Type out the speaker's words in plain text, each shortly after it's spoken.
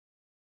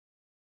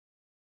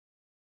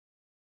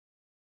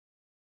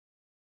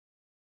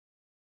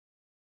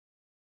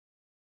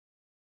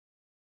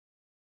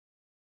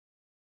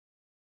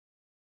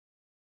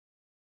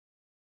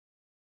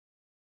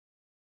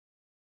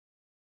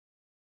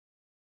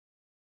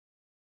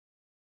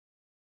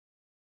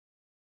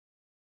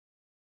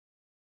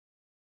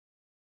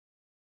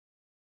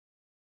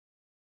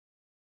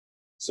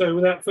So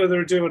without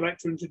further ado, I'd like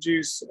to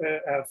introduce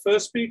our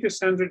first speaker.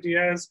 Sandra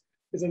Díaz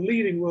is a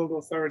leading world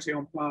authority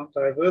on plant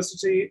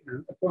diversity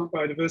and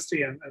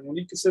on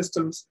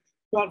ecosystems,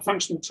 plant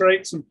functional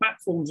traits and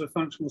platforms of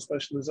functional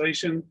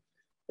specialization.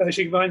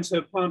 She combines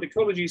her plant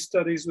ecology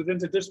studies with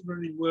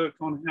interdisciplinary work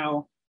on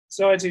how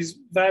societies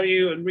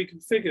value and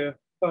reconfigure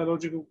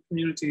biological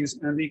communities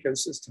and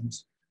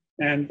ecosystems.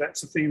 And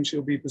that's a theme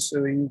she'll be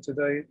pursuing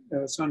today.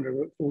 Sandra,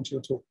 look forward to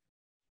your talk.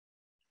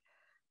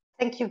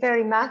 Thank you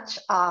very much.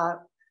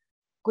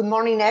 Good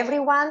morning,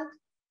 everyone.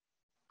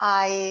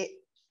 I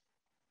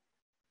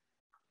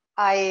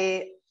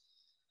am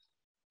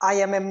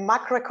a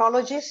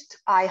macroecologist.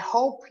 I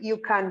hope you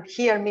can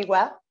hear me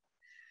well.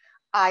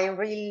 I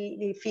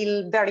really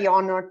feel very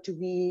honored to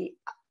be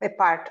a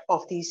part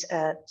of this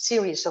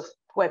series of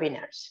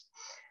webinars.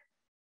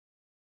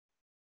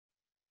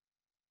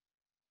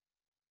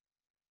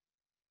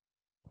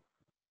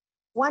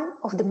 One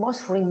of the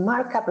most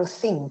remarkable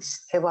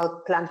things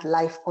about plant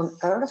life on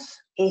Earth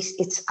is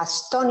its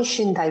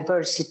astonishing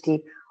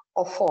diversity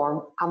of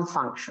form and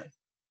function.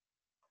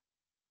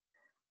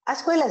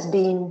 As well as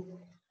being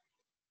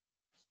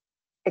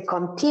a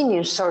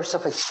continuous source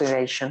of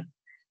inspiration,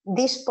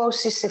 this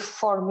poses a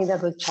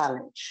formidable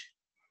challenge.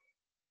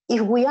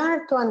 If we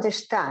are to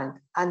understand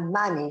and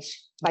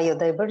manage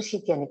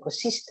biodiversity and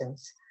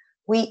ecosystems,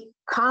 we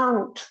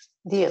can't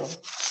deal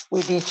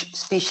with each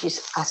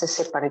species as a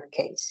separate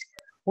case.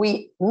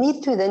 We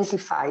need to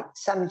identify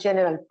some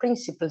general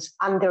principles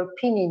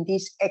underpinning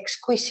this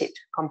exquisite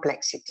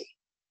complexity.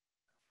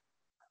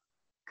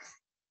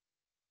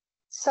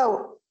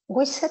 So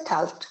we set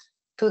out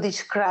to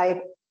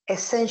describe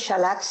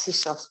essential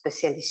axes of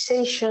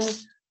specialization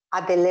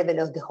at the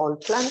level of the whole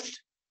plant,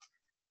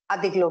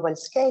 at the global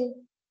scale,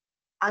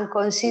 and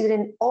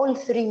considering all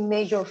three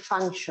major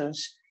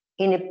functions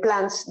in a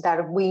plant's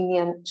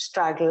Darwinian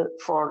struggle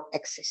for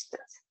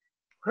existence: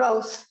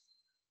 growth,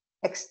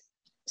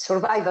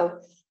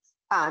 survival,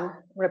 and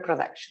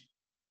reproduction.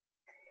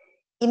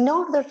 In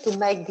order to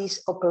make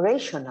this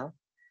operational,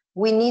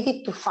 we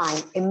needed to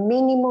find a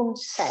minimum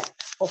set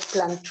of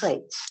plant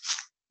traits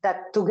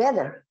that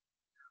together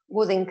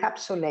would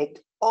encapsulate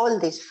all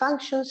these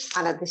functions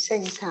and at the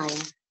same time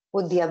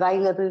would be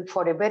available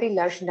for a very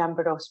large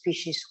number of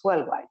species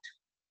worldwide.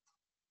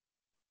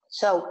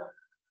 So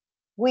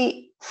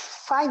we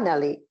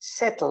finally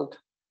settled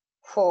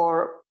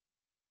for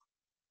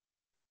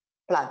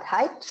plant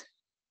height,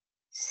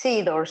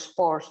 seed or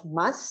spores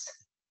mass,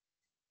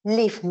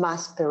 leaf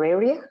mass per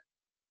area,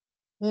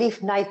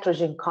 leaf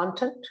nitrogen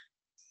content,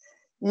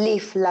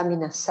 leaf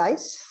lamina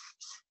size,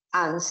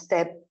 and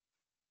stem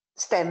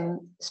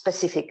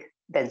specific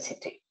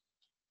density.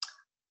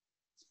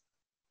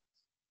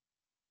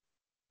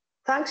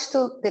 Thanks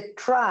to the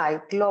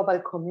global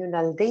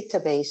communal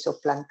database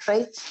of plant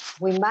traits,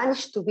 we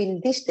managed to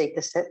build this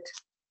dataset.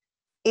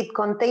 It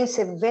contains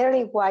a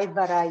very wide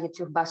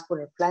variety of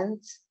vascular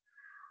plants,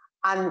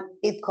 and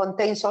it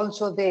contains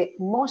also the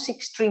most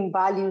extreme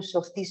values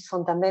of these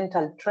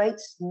fundamental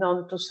traits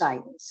known to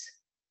science.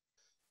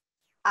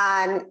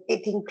 And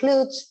it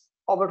includes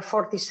over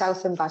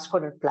 40,000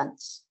 vascular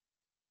plants.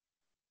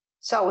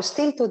 So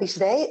still to this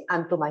day,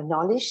 and to my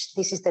knowledge,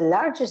 this is the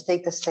largest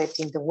data set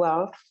in the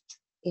world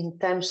in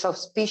terms of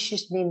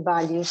species mean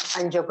values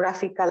and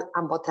geographical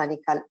and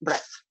botanical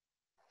breadth.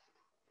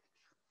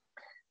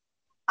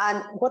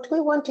 And what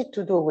we wanted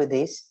to do with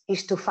this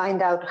is to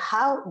find out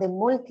how the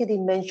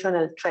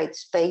multidimensional trait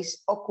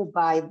space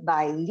occupied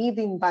by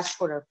living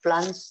vascular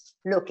plants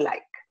looked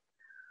like.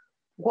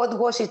 What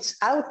was its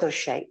outer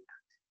shape,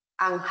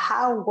 and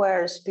how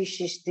were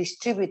species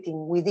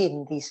distributing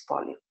within this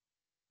volume?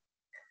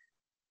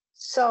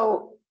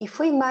 So if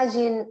we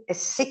imagine a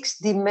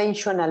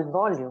 6-dimensional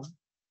volume,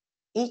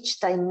 each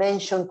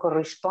dimension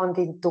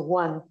corresponding to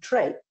one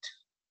trait,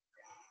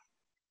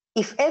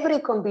 if every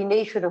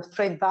combination of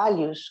trait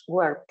values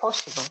were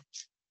possible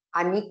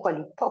and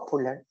equally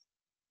popular,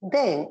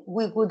 then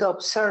we would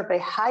observe a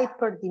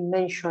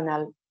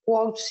hyperdimensional,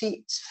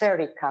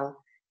 quasi-spherical,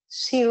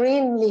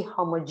 serenely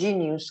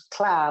homogeneous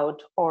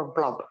cloud or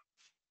blob.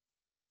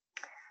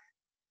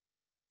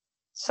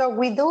 So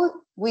we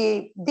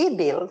did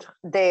build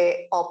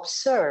the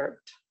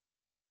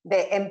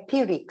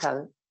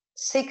empirical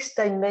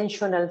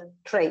 6-dimensional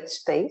trait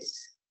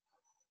space.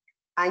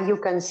 And you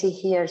can see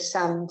here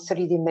some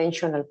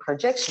 3-dimensional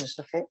projections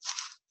of it.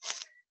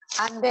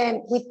 And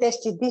then we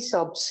tested this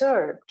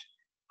observed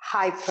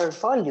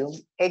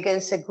hypervolume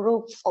against a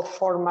group of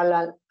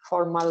formal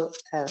null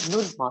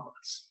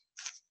models.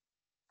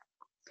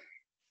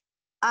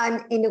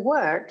 And in a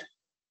word,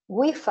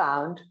 we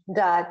found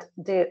that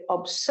the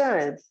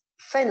observed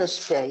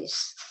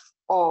phenospace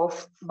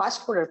of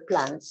vascular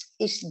plants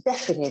is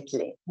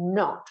definitely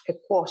not a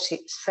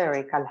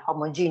quasi-spherical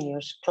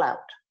homogeneous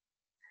cloud.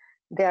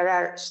 There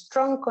are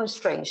strong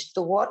constraints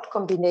to what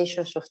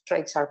combinations of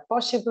traits are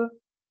possible,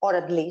 or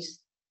at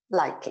least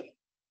likely.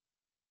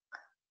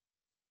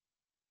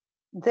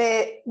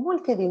 The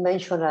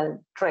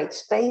multidimensional trait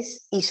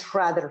space is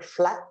rather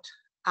flat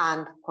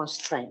and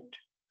constrained.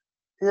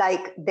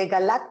 like the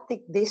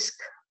galactic disk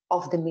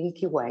of the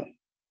Milky Way.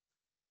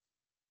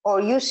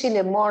 Or using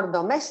a more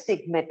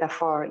domestic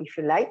metaphor, if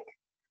you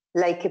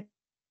like a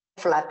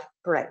flat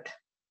bread.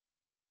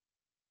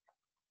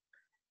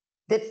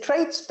 The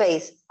trade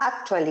space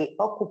actually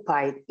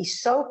occupied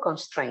is so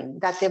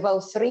constrained that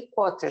about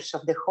 3/4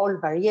 of the whole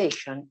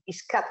variation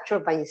is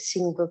captured by a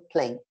single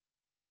plane.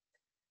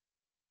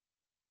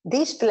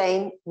 This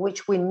plane,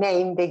 which we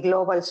name the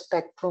global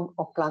spectrum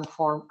of plant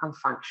form and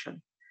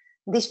function.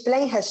 This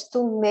plane has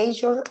two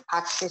major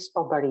axes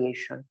of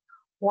variation.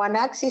 One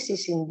axis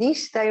is in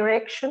this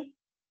direction,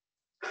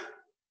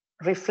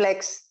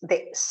 reflects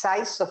the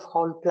size of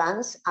whole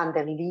plants and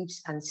their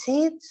leaves and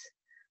seeds,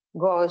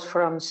 goes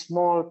from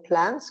small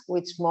plants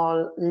with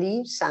small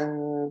leaves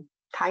and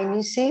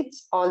tiny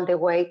seeds, all the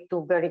way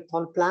to very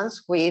tall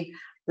plants with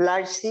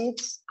large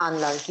seeds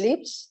and large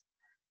leaves,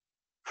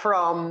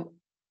 from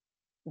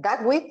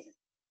that width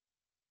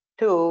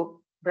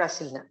to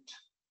Brazil nut.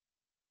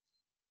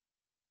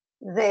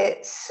 The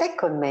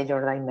second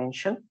major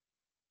dimension,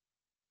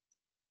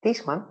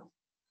 this one,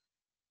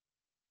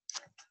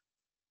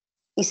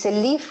 is a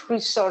leaf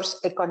resource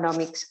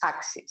economics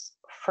axis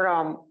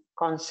from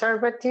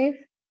conservative,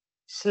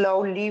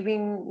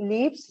 slow-living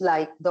leaves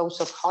like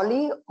those of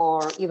holly,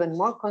 or even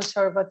more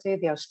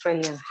conservative, the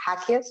Australian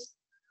hackias,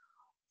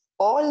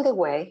 all the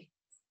way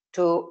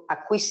to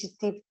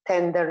acquisitive,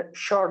 tender,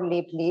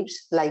 short-lived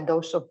leaves like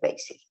those of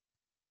basil.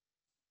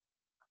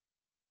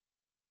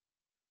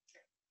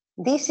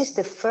 This is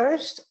the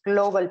first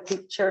global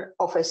picture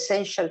of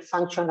essential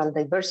functional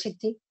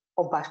diversity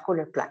of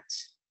vascular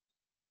plants.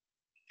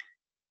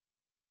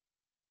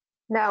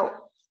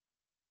 Now,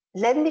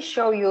 let me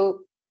show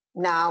you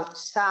now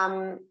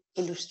some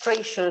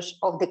illustrations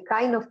of the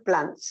kind of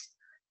plants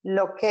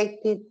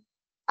located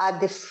at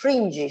the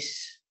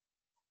fringes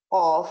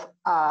of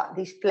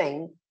this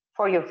plane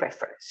for your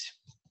reference.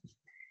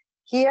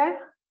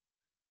 Here,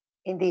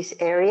 in this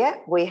area,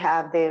 we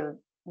have the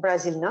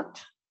Brazil nut,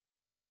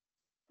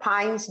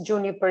 pines,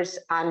 junipers,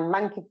 and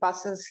monkey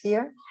puzzles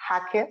here,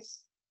 hackias,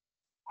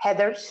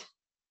 heathers,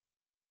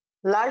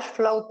 large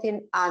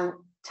floating and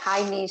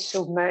tiny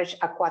submerged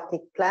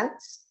aquatic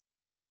plants,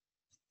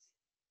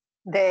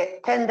 the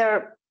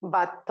tender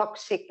but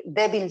toxic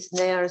devil's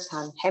snares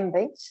and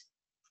henbits.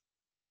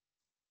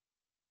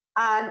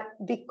 And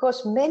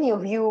because many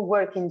of you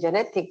work in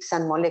genetics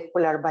and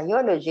molecular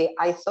biology,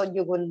 I thought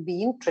you would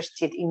be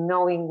interested in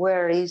knowing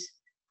where is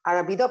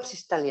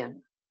Arabidopsis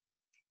thaliana.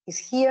 It's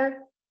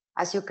here,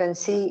 as you can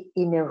see,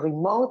 in a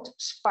remote,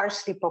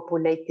 sparsely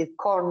populated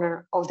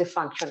corner of the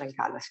functional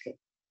landscape.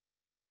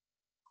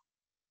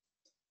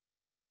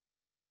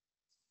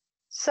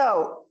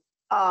 So,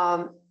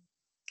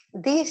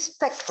 this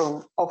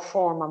spectrum of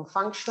form and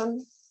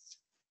function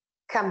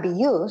can be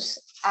used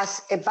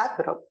as a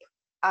backdrop,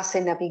 as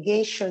a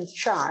navigation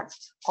chart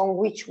on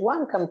which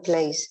one can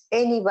place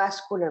any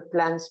vascular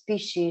plant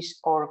species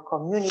or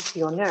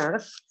community on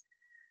Earth,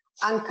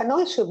 and can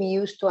also be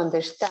used to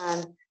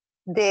understand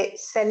the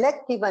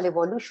selective and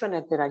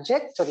evolutionary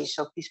trajectories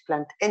of these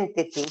plant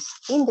entities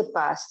in the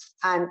past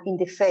and in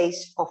the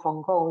face of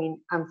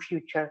ongoing and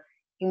future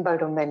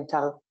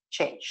environmental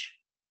change.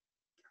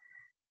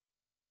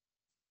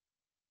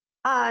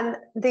 And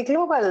the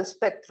global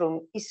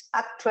spectrum is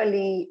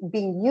actually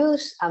being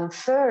used and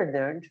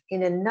furthered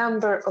in a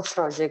number of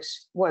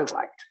projects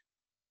worldwide.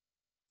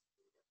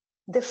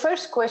 The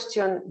first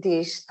question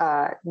these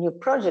new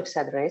projects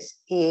address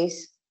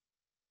is,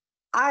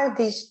 are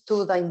these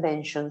two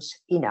dimensions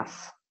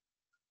enough?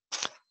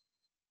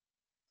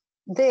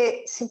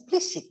 The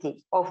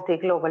simplicity of the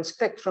global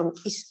spectrum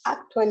is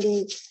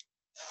actually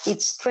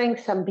its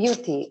strength and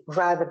beauty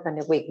rather than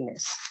a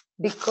weakness,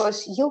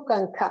 because you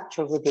can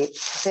capture with it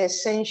the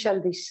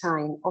essential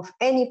design of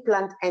any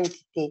plant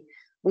entity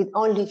with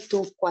only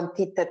two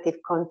quantitative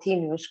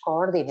continuous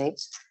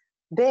coordinates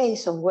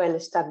based on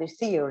well-established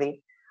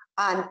theory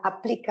and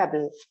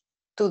applicable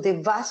to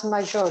the vast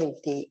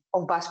majority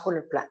of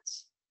vascular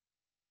plants.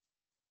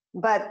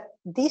 But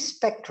this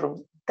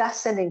spectrum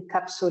doesn't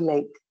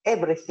encapsulate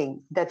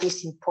everything that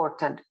is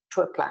important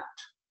to a plant.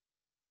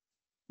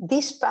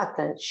 This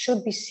pattern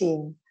should be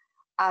seen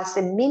as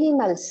a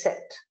minimal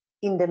set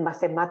in the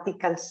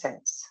mathematical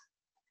sense.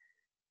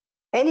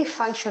 Any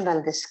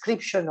functional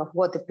description of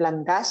what the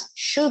plant does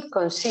should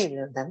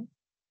consider them,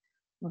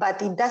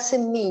 but it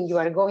doesn't mean you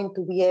are going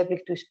to be able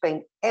to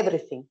explain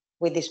everything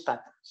with these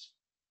patterns.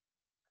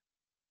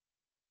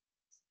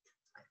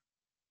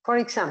 For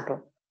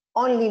example,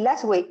 only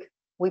last week,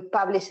 we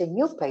published a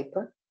new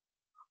paper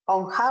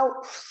on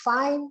how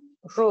fine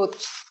root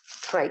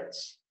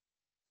traits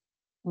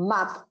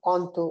map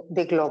onto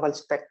the global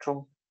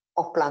spectrum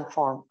of plant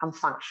form and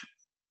function.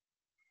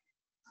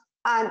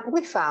 And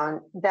we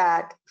found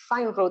that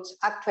fine roots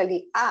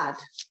actually add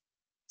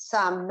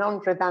some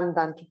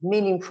non-redundant,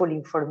 meaningful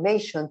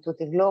information to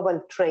the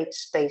global trait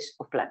space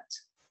of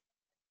plants.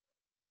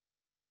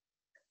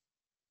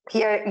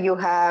 Here you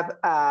have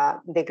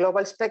the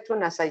global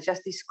spectrum as I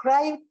just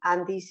described,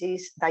 and this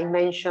is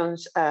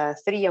dimensions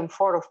 3 and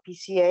 4 of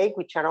PCA,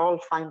 which are all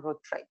fine root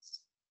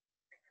traits.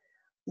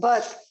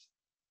 But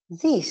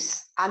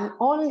this and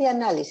only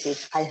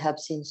analysis I have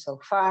seen so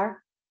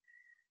far,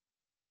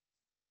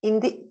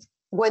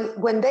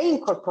 when they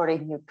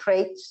incorporate new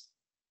traits,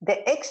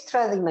 the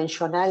extra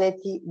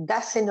dimensionality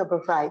doesn't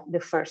override the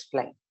first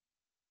plane.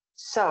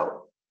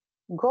 So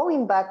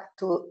going back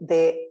to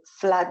the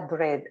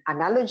flatbread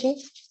analogy,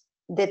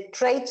 the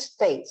trait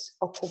space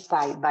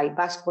occupied by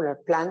vascular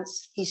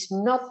plants is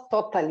not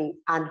totally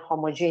and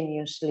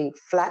homogeneously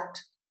flat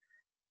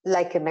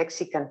like a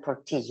Mexican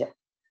tortilla.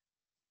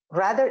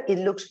 Rather, it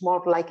looks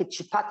more like a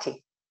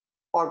chapati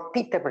or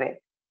pita bread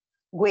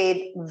with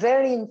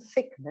varying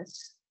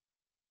thickness,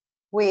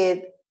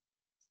 with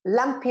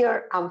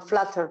lumpier and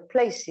flatter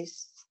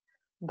places,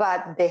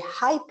 but the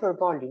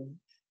hypervolume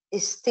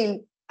is still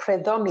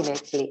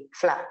predominantly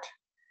flat,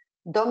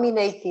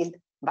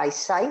 dominated by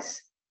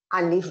size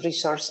and leaf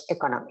resource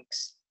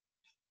economics.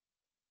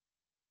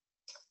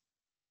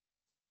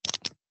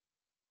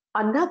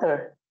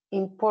 Another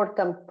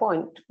important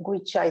point,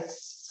 which I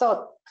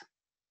thought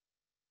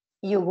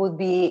you would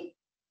be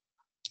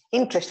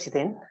interested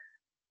in,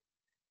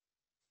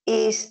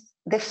 is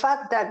the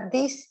fact that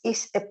this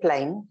is a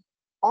plane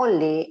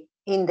only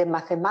in the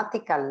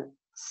mathematical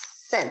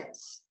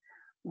sense.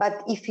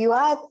 But if you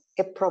add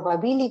a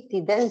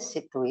probability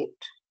density to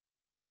it,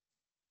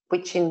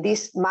 which in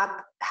this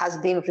map has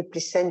been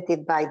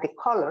represented by the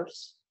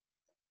colors,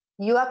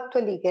 you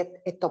actually get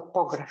a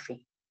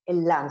topography, a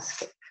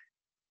landscape,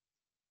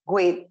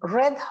 with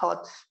red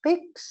hot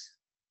peaks,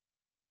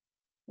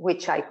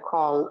 which I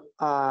call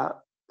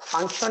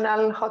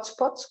functional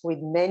hotspots, with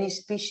many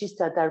species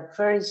that are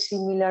very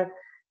similar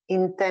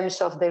in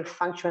terms of their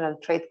functional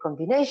trait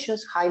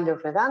combinations, highly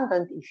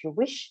redundant if you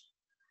wish,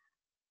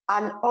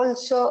 and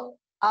also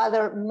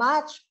other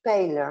much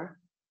paler,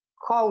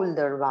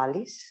 colder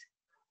valleys,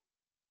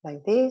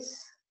 like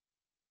this,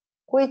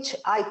 which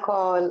I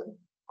call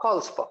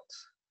cold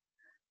spots.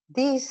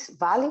 These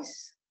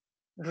valleys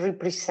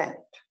represent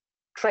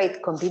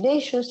trait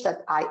combinations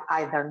that I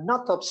either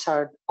not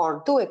observed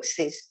or do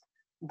exist,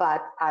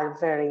 but are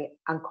very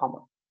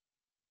uncommon.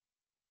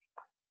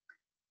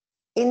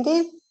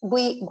 Indeed,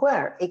 we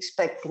were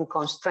expecting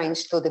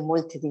constraints to the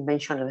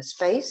multidimensional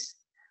space,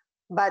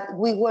 but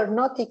we were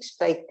not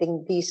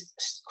expecting this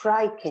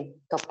striking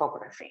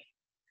topography.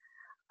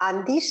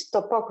 And this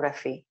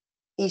topography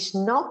is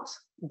not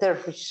the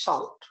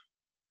result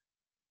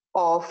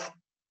of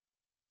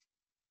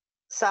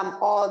some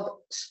odd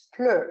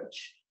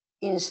splurge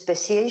in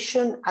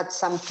speciation at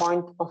some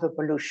point of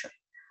evolution.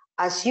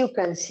 As you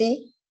can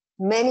see,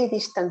 many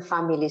distant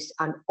families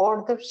and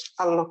orders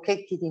are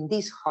located in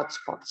these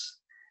hotspots,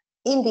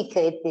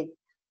 indicating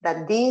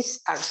that these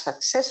are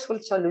successful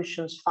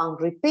solutions found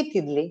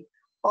repeatedly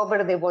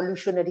over the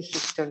evolutionary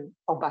history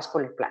of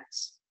vascular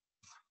plants.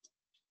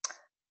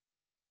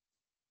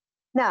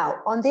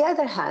 Now, on the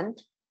other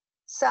hand,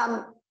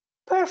 some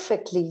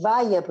perfectly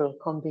viable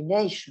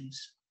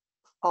combinations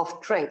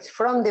of traits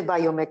from the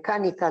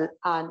biomechanical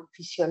and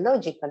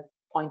physiological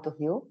point of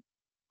view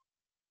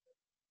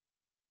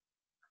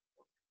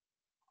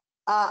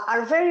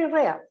are very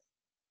rare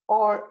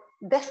or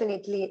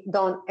definitely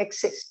don't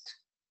exist.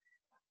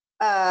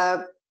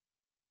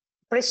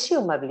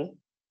 Presumably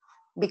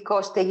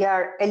because they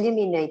are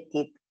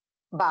eliminated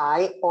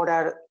by or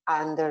are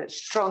under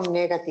strong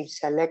negative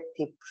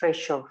selective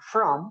pressure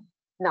from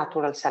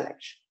natural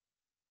selection.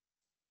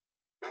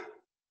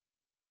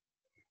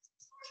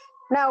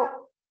 Now,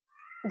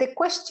 the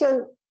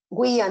question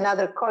we and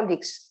other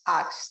colleagues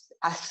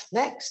asked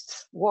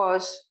next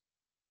was,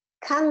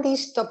 can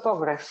this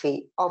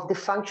topography of the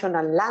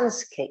functional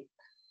landscape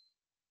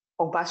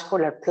of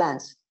vascular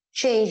plants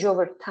change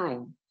over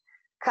time?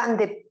 Can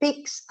the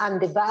peaks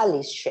and the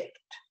valleys shift?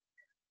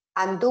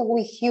 And do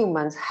we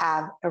humans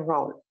have a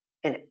role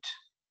in it?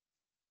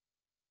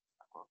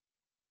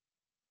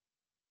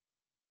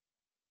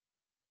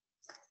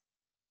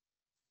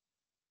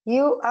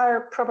 You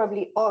are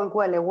probably all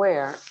well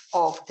aware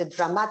of the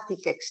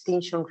dramatic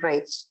extinction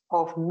rates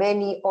of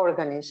many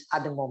organisms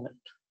at the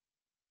moment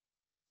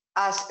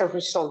as a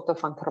result of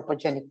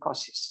anthropogenic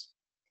causes.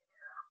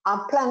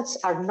 And plants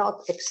are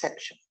not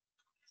exception.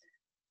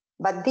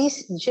 But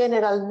these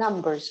general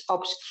numbers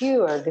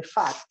obscure the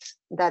fact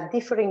that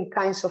different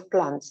kinds of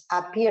plants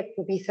appear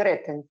to be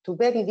threatened to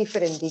very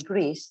different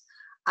degrees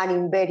and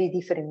in very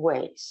different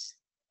ways.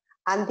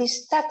 And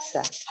these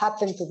taxa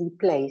happen to be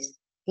placed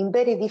in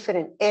very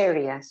different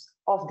areas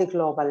of the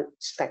global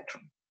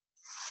spectrum.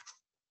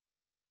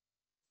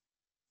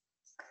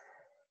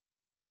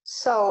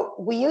 So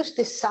we use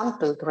the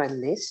sampled red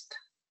list,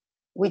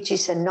 which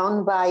is a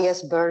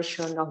non-biased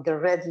version of the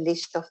red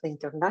list of the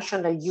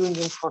International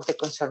Union for the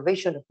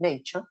Conservation of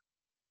Nature,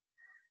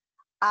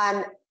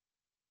 and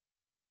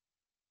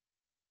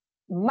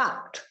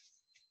mapped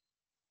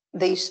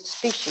these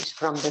species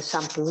from the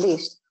sample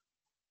list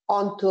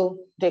onto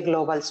the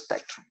global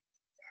spectrum.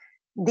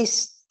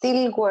 This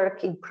still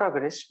work in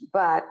progress,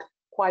 but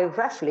quite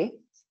roughly,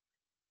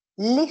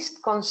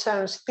 least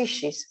concerned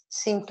species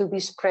seem to be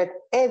spread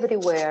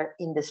everywhere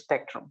in the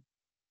spectrum.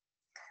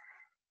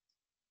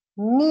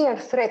 near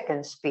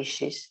threatened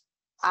species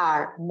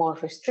are more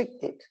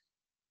restricted,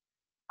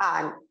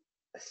 and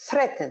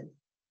threatened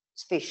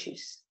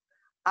species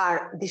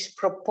are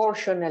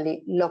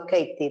disproportionately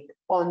located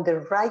on the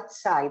right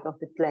side of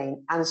the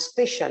plain, and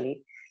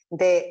especially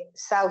the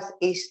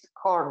southeast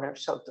corner,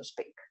 so to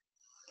speak.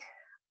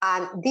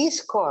 And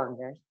this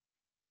corner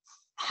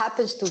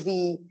happens to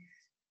be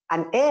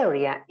an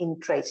area in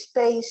trade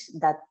space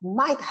that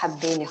might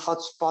have been a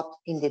hotspot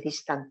in the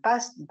distant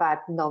past, but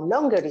no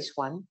longer is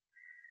one.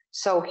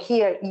 So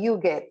here you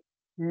get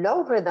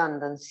low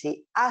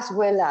redundancy as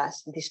well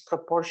as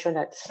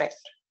disproportionate threat.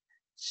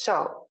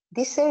 So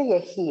this area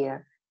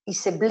here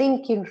is a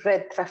blinking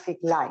red traffic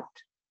light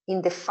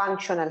in the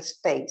functional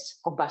space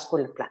of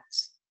vascular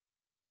plants.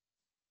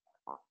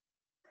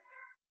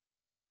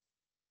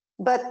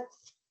 But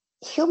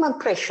human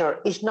pressure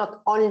is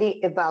not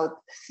only about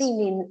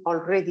thinning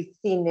already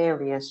thin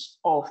areas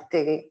of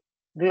the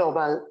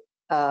global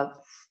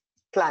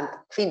plant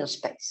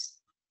phenospace.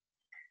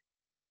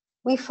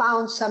 We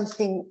found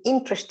something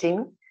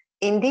interesting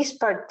in this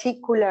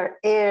particular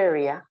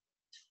area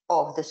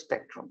of the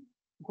spectrum,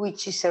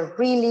 which is a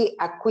really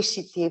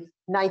acquisitive,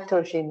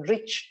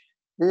 nitrogen-rich,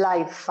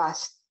 live,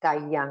 fast,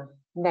 die young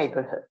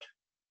neighborhood.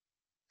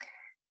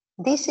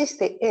 This is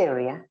the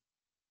area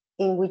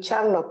in which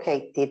are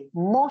located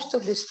most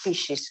of the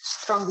species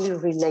strongly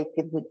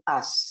related with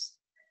us,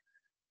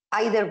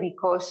 either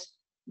because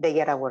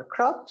they are our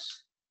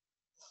crops,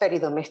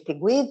 peridomestic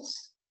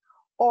weeds,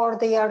 or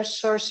they are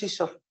sources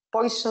of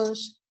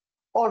poisons,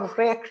 or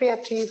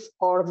recreative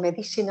or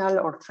medicinal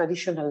or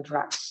traditional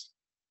drugs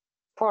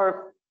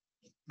for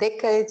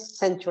decades,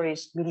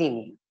 centuries,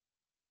 millennia.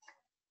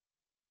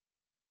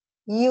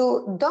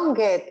 You don't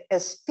get a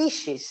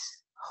species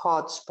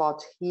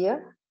hotspot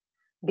here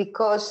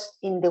because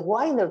in the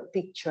wider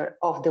picture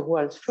of the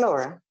world's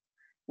flora,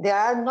 there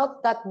are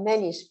not that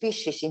many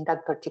species in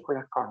that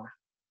particular corner.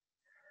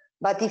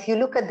 But if you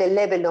look at the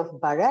level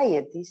of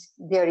varieties,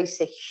 there is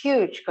a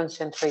huge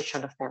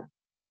concentration of them.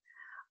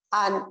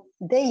 And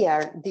they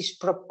are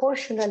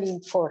disproportionately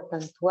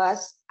important to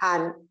us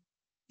and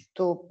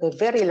to a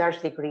very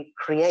large degree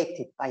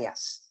created by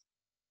us.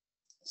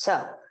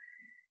 So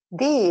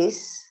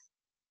this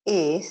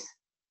is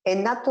a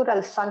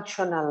natural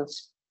functional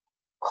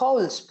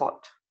cold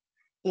spot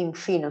in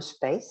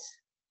phenospace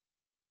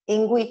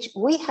in which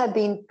we have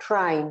been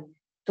trying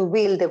to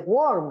build a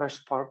warmer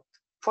spot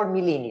for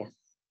millennia.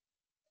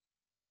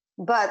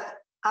 But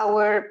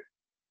our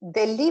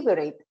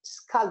deliberate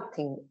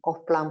sculpting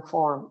of plant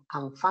form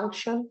and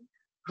function,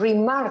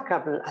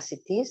 remarkable as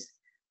it is,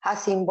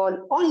 has involved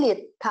only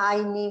a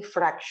tiny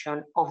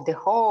fraction of the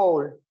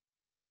whole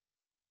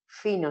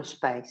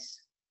phenospace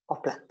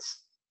of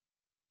plants.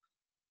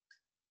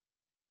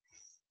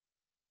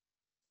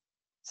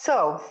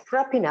 So,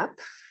 wrapping up,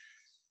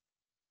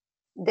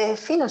 the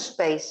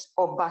phenospace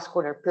of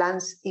vascular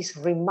plants is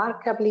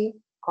remarkably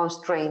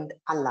constrained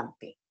and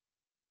lumpy.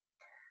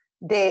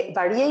 The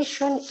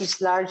variation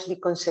is largely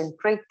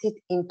concentrated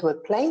into a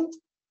plane,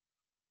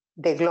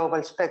 the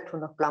global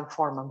spectrum of plant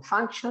form and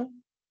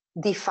function,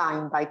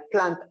 defined by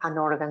plant and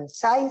organ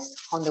size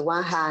on the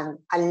one hand,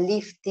 and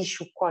leaf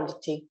tissue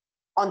quality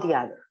on the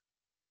other.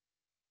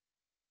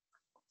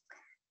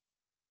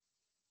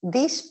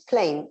 This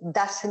plane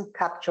doesn't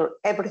capture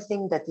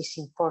everything that is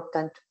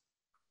important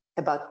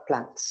about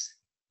plants.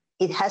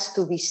 It has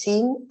to be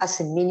seen as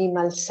a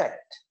minimal set.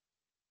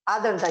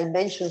 Other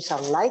dimensions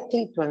are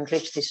likely to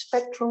enrich the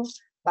spectrum,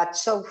 but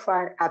so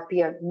far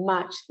appear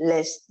much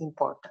less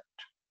important.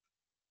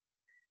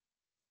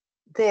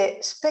 The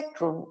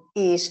spectrum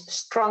is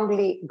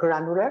strongly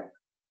granular,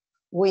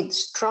 with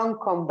strong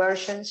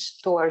conversions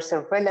towards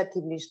a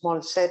relatively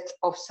small set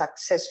of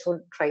successful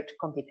trait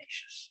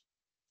combinations.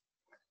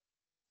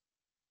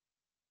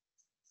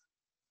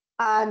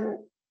 And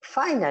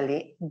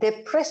finally,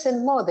 the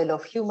present model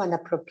of human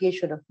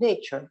appropriation of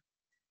nature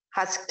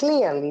has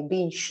clearly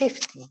been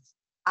shifting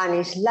and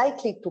is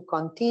likely to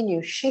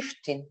continue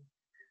shifting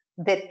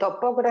the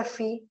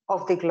topography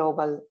of the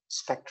global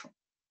spectrum.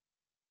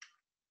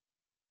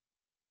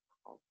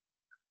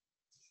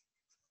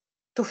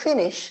 To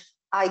finish,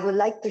 I would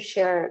like to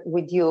share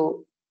with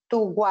you two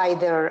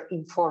wider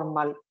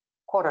informal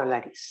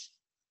corollaries.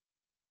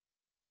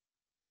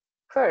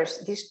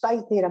 First,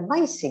 despite their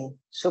amazing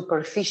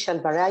superficial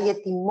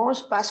variety,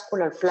 most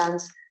vascular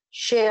plants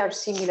share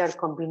similar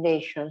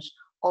combinations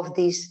of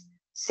these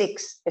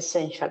 6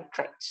 essential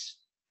traits.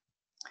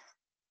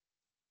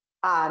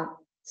 And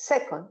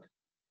second,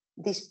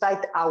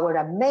 despite our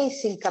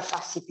amazing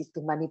capacity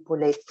to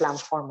manipulate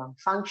plant form and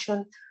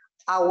function,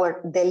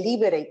 our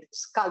deliberate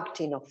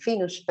sculpting of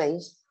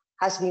phenospace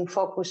has been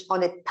focused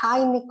on a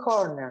tiny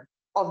corner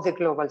of the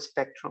global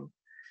spectrum.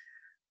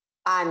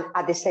 And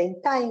at the same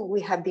time,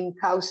 we have been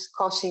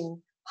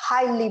causing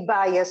highly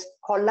biased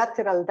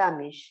collateral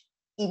damage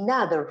in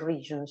other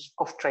regions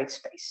of trade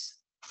space.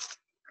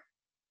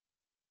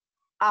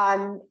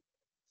 And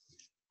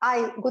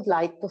I would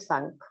like to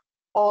thank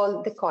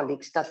all the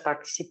colleagues that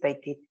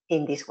participated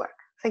in this work.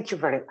 Thank you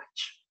very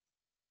much.